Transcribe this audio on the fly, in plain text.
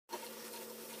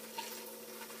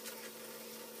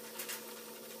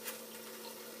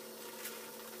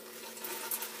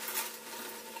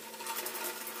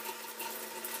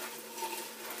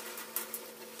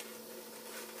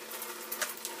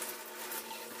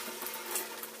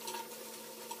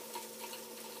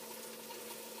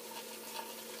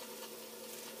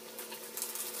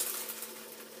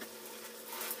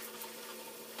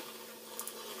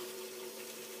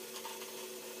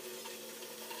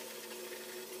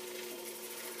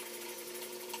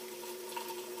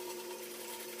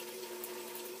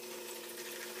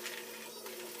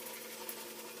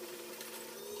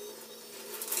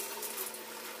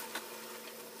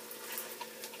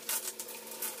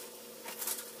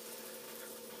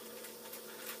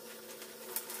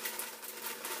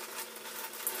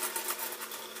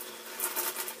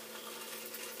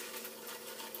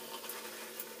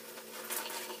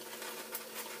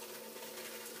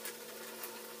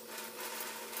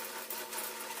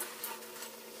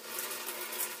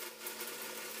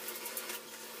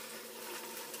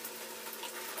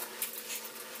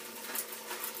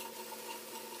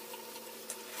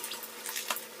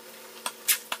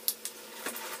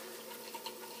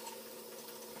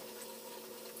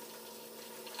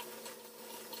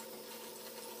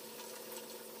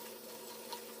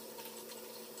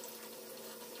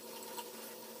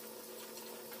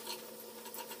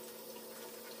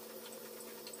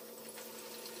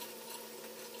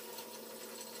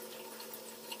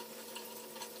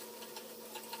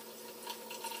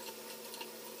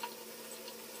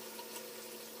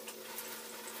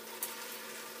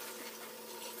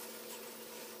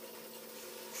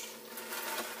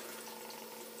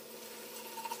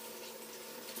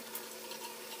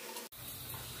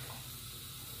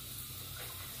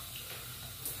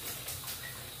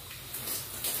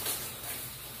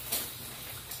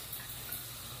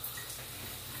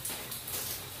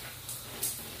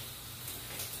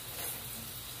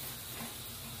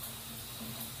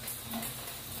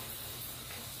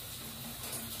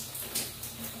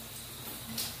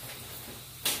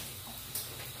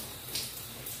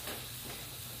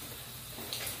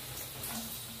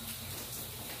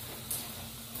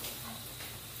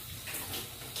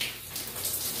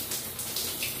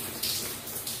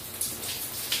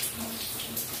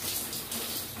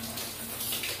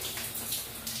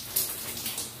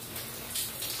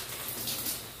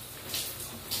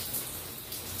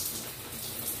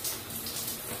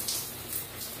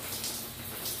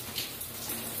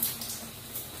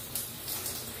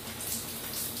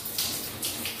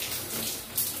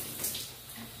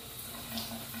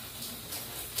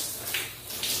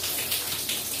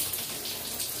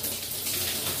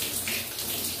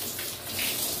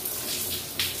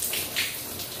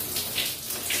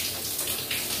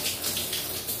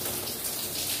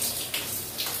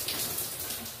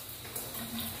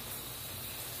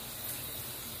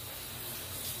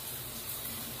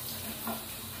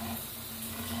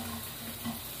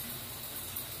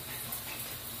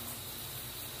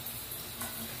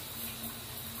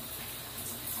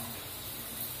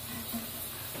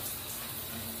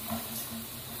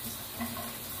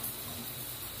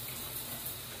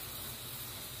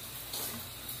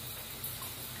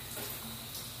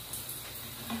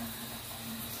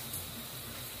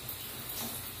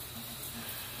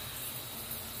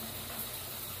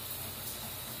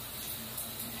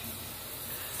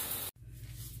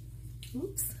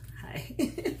Oops. Hi.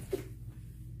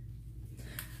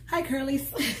 Hi, curlies.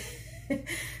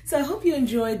 So I hope you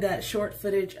enjoyed that short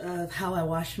footage of how I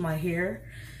wash my hair.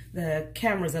 The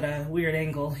camera's at a weird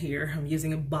angle here. I'm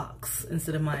using a box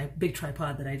instead of my big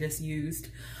tripod that I just used.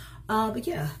 But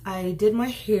yeah, I did my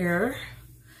hair.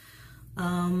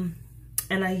 And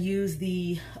I used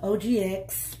the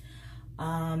OGX,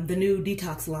 the new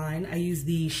Detox line. I used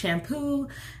the shampoo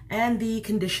and the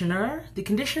conditioner. The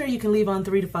conditioner you can leave on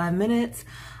 3 to 5 minutes.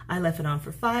 I left it on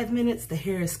for 5 minutes. The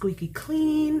hair is squeaky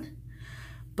clean.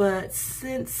 But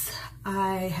since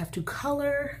I have to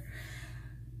color,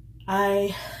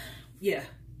 so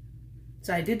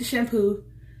I did the shampoo,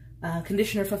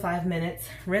 conditioner for 5 minutes,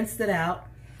 rinsed it out,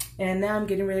 and now I'm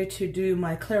getting ready to do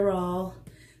my Clairol,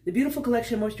 the Beautiful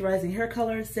Collection Moisturizing Hair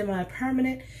Color,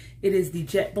 Semi-Permanent. It is the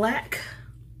Jet Black,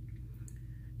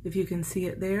 if you can see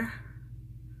it there.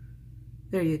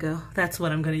 There you go. That's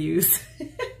what I'm going to use.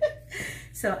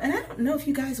 So, and I don't know if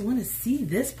you guys want to see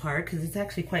this part because it's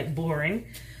actually quite boring.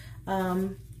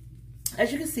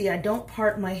 As you can see, I don't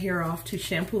part my hair off to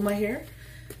shampoo my hair.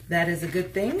 That is a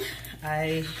good thing.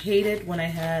 I hated when I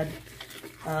had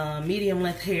medium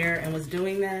length hair and was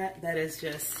doing that. That is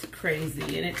just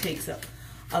crazy and it takes up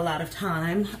a lot of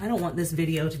time. I don't want this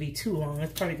video to be too long.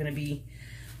 It's probably going to be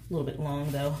a little bit long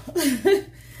though.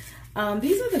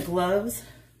 These are the gloves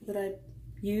that I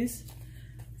use.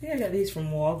 I think I got these from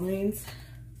Walgreens.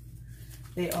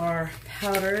 They are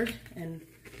powdered and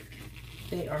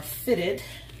they are fitted,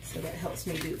 so that helps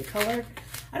me do the color.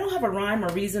 I don't have a rhyme or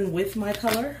reason with my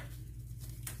color.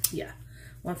 Yeah,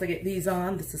 once I get these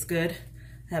on, this is good.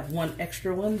 I have one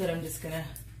extra one that I'm just gonna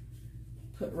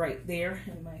put right there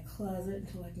in my closet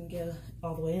until I can get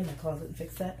all the way in my closet and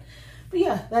fix that. But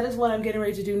yeah, that is what I'm getting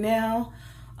ready to do now,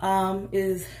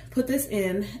 is put this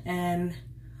in, and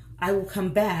I will come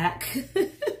back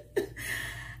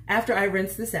after I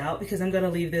rinse this out because I'm gonna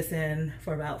leave this in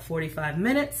for about 45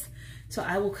 minutes. So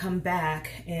I will come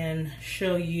back and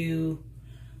show you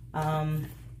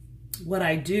what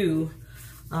I do.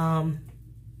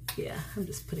 Yeah, I'm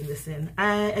just putting this in.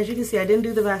 As you can see, I didn't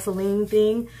do the Vaseline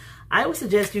thing. I would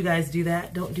suggest you guys do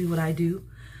that. Don't do what I do.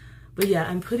 But yeah,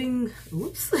 I'm putting,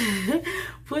 oops,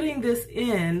 putting this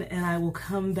in, and I will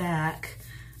come back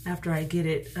after I get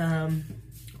it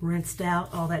rinsed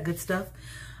out, all that good stuff.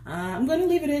 I'm gonna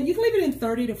leave it in, you can leave it in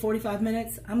 30 to 45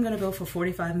 minutes. I'm gonna go for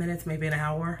 45 minutes, maybe an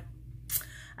hour.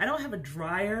 I don't have a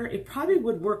dryer. It probably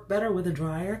would work better with a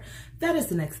dryer. That is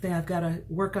the next thing I've got to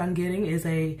work on getting, is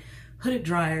a hooded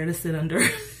dryer to sit under.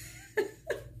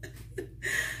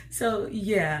 So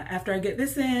yeah, after I get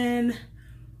this in,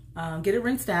 get it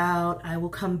rinsed out, I will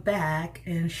come back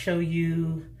and show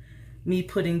you me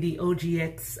putting the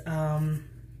OGX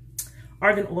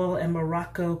Argan Oil and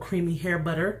Morocco Creamy Hair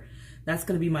Butter. That's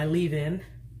going to be my leave-in.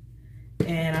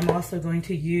 And I'm also going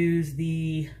to use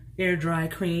the air dry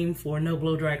cream for no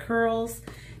blow dry curls,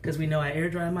 because we know I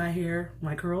air dry my hair,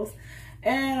 my curls.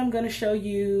 And I'm going to show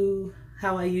you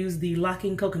how I use the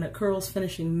Locking Coconut Curls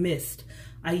Finishing Mist.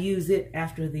 I use it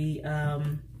after the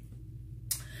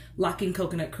Locking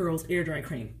Coconut Curls air dry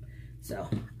cream. So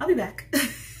I'll be back.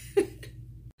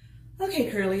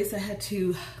 Okay, curlies, I had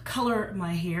to color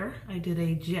my hair. I did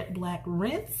a jet black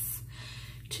rinse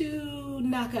to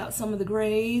knock out some of the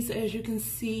grays, as you can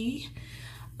see.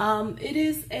 It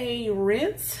is a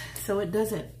rinse, so it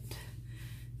doesn't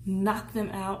knock them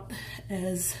out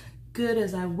as good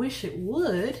as I wish it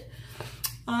would.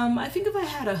 I think if I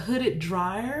had a hooded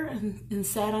dryer and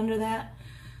sat under that,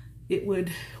 it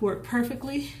would work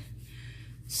perfectly.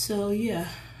 So yeah,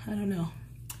 I don't know.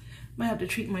 Might have to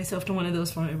treat myself to one of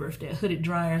those for my birthday, a hooded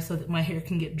dryer, so that my hair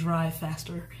can get dry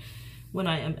faster when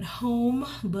I am at home.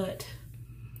 But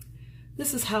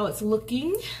this is how it's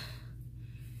looking.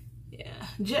 Yeah,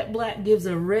 jet black gives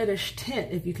a reddish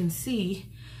tint, if you can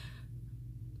see.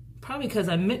 Probably because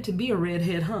I'm meant to be a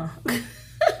redhead, huh?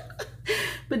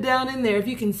 But down in there, if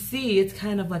you can see, it's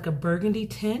kind of like a burgundy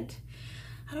tint.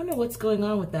 I don't know what's going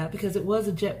on with that because it was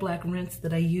a jet black rinse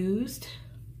that I used.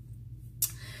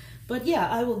 But yeah,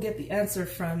 I will get the answer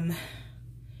from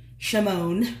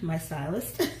Shimon, my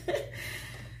stylist.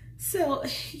 So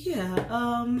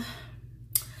yeah,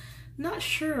 not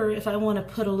sure if I want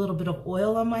to put a little bit of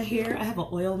oil on my hair. I have an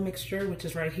oil mixture, which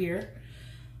is right here.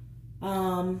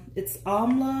 It's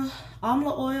amla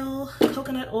oil,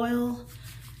 coconut oil,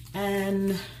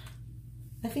 and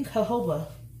I think jojoba.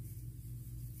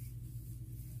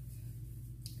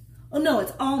 Oh no,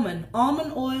 it's almond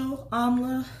oil,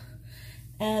 amla,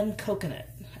 and coconut.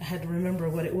 I had to remember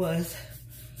what it was.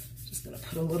 Just gonna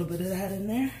put a little bit of that in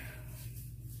there.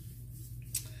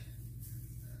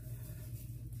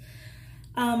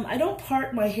 I don't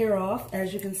part my hair off,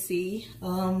 as you can see.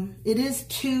 It is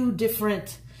two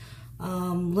different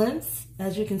lengths.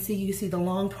 As you can see the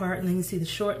long part and then you see the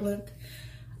short length.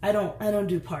 I don't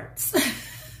do parts.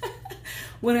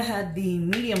 When I had the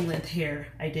medium length hair,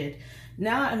 I did.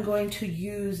 Now I'm going to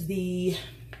use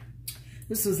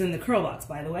this was in the curl box,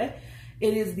 by the way.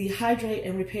 It is the Hydrate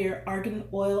and Repair Argan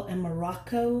Oil and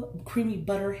Morocco Creamy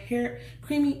Hair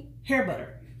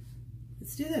Butter.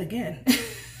 Let's do that again.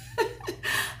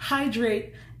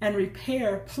 Hydrate and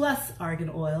Repair plus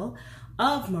Argan Oil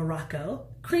of Morocco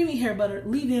Creamy Hair Butter,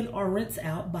 Leave-In or Rinse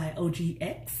Out by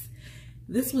OGX.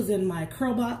 This was in my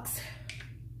curl box.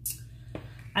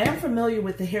 I am familiar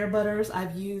with the hair butters.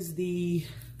 I've used I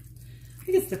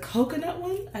think it's the coconut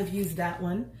one. I've used that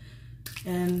one.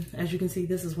 And as you can see,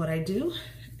 this is what I do.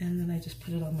 And then I just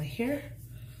put it on my hair.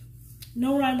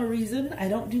 No rhyme or reason. I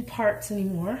don't do parts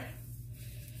anymore.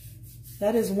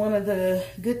 That is one of the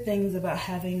good things about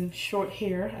having short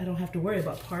hair. I don't have to worry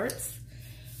about parts.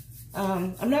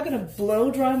 I'm not going to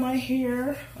blow dry my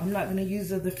hair. I'm not going to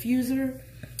use a diffuser.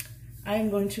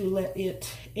 I'm going to let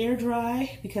it air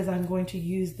dry because I'm going to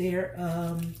use their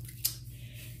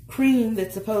cream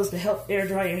that's supposed to help air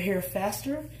dry your hair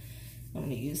faster. I'm going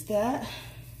to use that.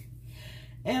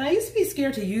 And I used to be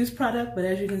scared to use product, but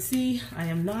as you can see, I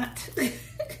am not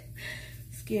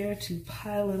scared to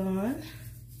pile it on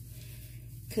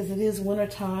because it is winter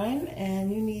time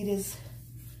and you need as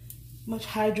much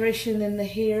hydration in the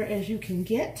hair as you can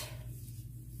get.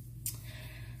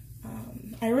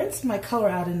 I rinsed my color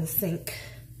out in the sink,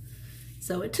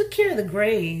 so it took care of the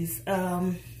grays,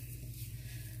 but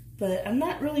I'm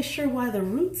not really sure why the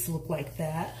roots look like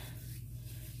that.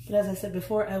 But as I said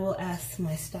before, I will ask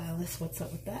my stylist what's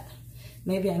up with that.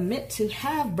 Maybe I meant to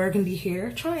have burgundy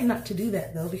hair. Trying not to do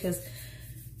that though, because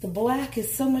the black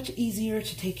is so much easier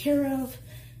to take care of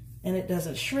and it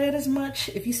doesn't shred as much.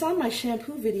 If you saw my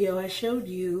shampoo video, I showed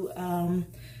you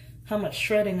how much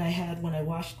shredding I had when I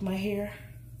washed my hair.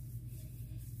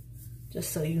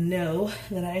 Just so you know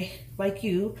that I, like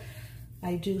you,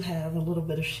 I do have a little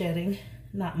bit of shedding.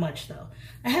 Not much though.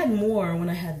 I had more when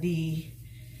I had the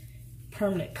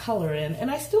permanent color in, and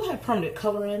I still have permanent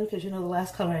color in because you know the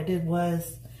last color I did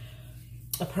was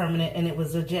a permanent and it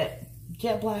was a jet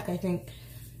black, I think.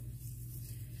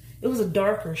 It was a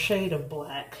darker shade of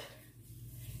black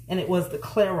and it was the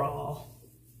Clairol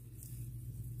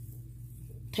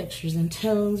Textures and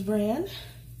Tones brand.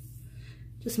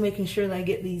 Just making sure that I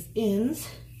get these ends.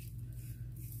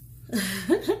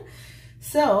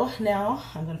 So now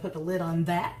I'm going to put the lid on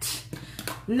that.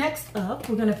 Next up,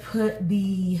 we're going to put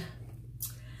the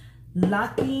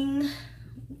Locking,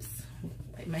 oops,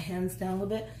 wipe my hands down a little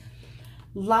bit.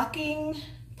 Locking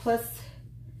plus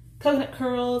Coconut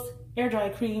Curls Air Dry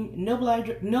Cream, no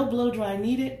blow dry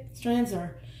needed. Strands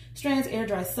air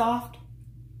dry soft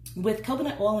with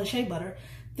coconut oil and shea butter.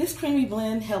 This creamy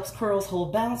blend helps curls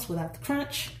hold balance without the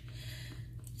crunch.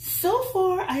 So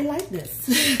far, I like this.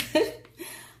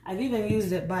 I've even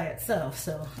used it by itself,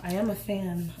 so I am a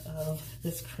fan of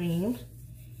this cream.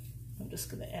 I'm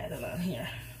just gonna add it on here.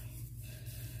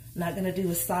 I'm not gonna do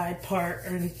a side part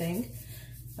or anything.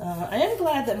 I am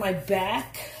glad that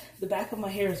the back of my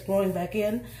hair is growing back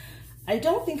in. I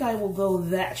don't think I will go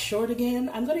that short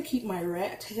again. I'm gonna keep my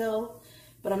rat tail,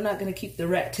 but I'm not gonna keep the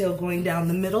rat tail going down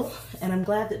the middle. And I'm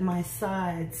glad that my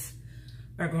sides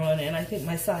are growing in. I think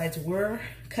my sides were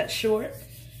cut short.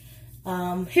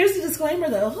 Here's the disclaimer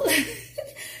though.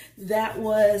 That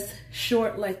was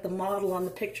short like the model on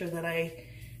the picture that I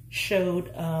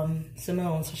showed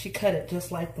Simone. So she cut it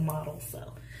just like the model.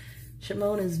 So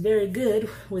Simone is very good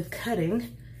with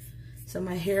cutting. So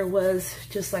my hair was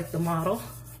just like the model.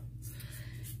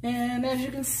 And as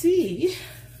you can see,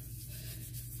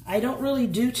 I don't really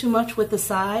do too much with the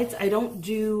sides. I don't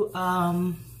do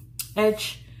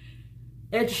edge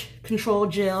control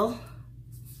gel.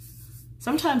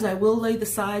 Sometimes I will lay the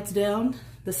sides down.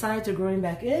 The sides are growing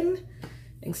back in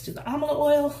thanks to the almond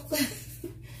oil.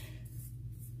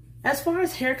 As far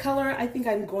as hair color, I think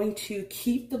I'm going to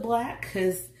keep the black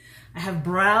because I have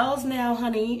brows now,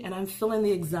 honey, and I'm feeling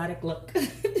the exotic look.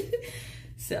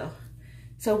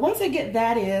 So once I get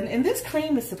that in, and this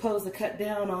cream is supposed to cut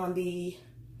down on the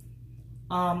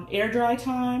air dry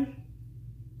time,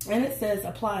 and it says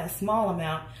apply a small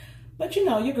amount, but you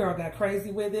know, your girl got crazy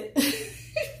with it.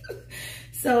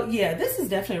 So yeah, this is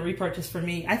definitely a repurchase for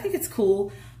me. I think it's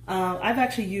cool. I've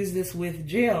actually used this with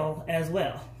gel as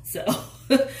well. So,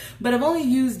 but I've only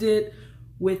used it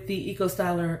with the Eco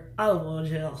Styler olive oil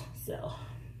gel. So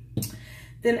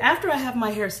then after I have my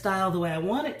hair styled the way I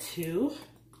want it to,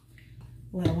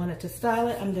 when I want it to style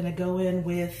it, I'm gonna go in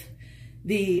with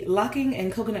the Locking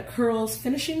and Coconut Curls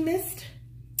Finishing Mist.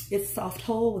 It's soft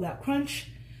hold without crunch.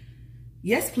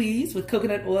 Yes, please, with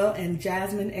coconut oil and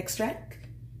jasmine extract.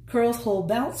 Curls hold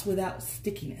bounce without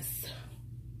stickiness.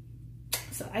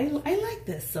 So I like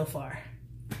this so far.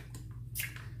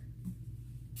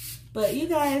 But you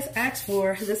guys asked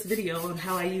for this video on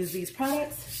how I use these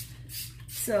products,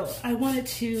 so I wanted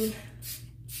to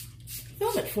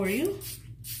film it for you.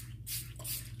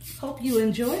 Hope you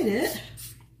enjoyed it.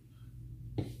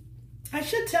 I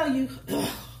should tell you,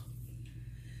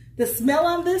 the smell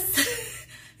on this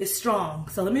is strong,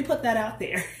 so let me put that out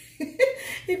there.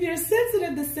 If you're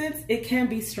sensitive to scents, it can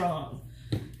be strong.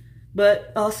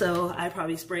 But also, I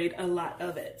probably sprayed a lot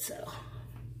of it, so.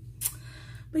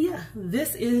 But yeah,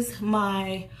 this is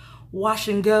my wash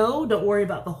and go. Don't worry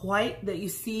about the white that you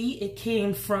see. It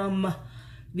came from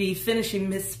the Finishing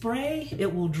Mist spray.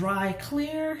 It will dry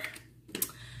clear.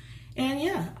 And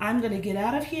yeah, I'm gonna get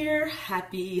out of here.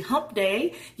 Happy hump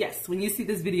day. Yes, when you see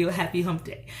this video, happy hump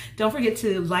day. Don't forget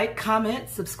to like, comment,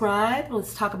 subscribe.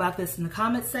 Let's talk about this in the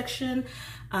comment section.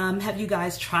 Have you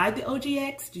guys tried the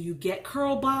OGX? Do you get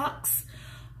Curl Box?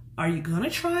 Are you gonna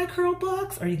try Curl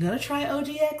Box? Are you gonna try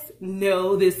OGX?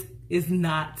 No, this is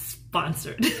not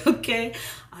sponsored, okay?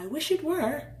 I wish it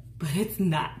were, but it's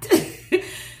not.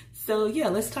 So yeah,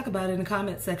 let's talk about it in the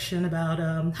comment section about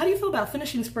how do you feel about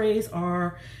finishing sprays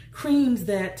or creams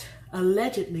that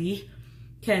allegedly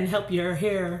can help your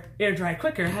hair air dry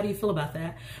quicker. How do you feel about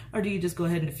that? Or do you just go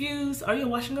ahead and diffuse? Are you a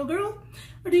wash and go girl?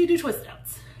 Or do you do twist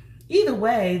outs? Either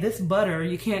way, this butter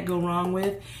you can't go wrong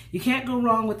with. You can't go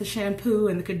wrong with the shampoo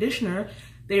and the conditioner.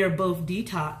 They are both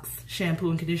detox shampoo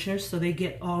and conditioners, so they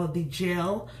get all of the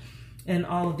gel and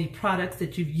all of the products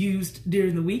that you've used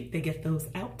during the week. They get those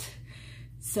out.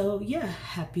 So yeah,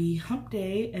 happy hump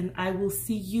day, and I will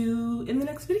see you in the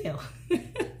next video.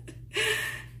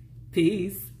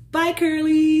 Peace. Bye,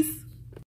 curlies.